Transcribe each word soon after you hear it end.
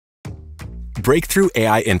Breakthrough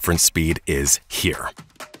AI inference speed is here.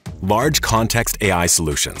 Large context AI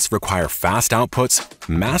solutions require fast outputs,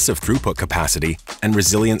 massive throughput capacity, and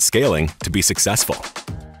resilient scaling to be successful.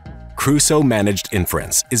 Crusoe Managed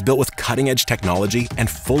Inference is built with cutting-edge technology and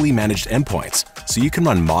fully managed endpoints, so you can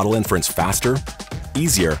run model inference faster,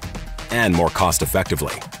 easier, and more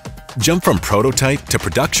cost-effectively. Jump from prototype to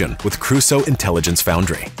production with Crusoe Intelligence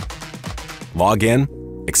Foundry. Log in,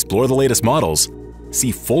 explore the latest models,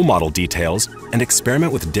 see full model details, and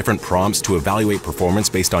experiment with different prompts to evaluate performance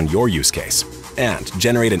based on your use case, and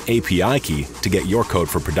generate an API key to get your code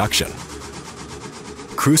for production.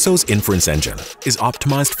 Crusoe's inference engine is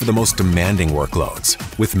optimized for the most demanding workloads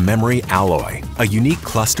with MemoryAlloy, a unique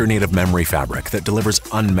cluster-native memory fabric that delivers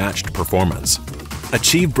unmatched performance.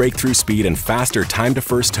 Achieve breakthrough speed and faster time to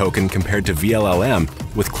first token compared to VLLM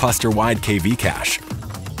with cluster-wide KV cache.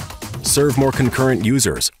 Serve more concurrent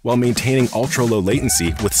users while maintaining ultra-low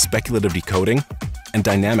latency with speculative decoding and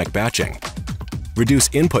dynamic batching. Reduce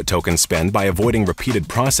input token spend by avoiding repeated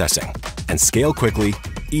processing, and scale quickly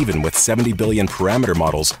even with 70 billion parameter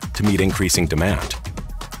models to meet increasing demand.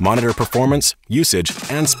 Monitor performance, usage,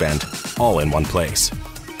 and spend all in one place.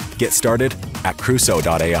 Get started at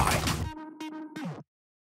Crusoe.ai.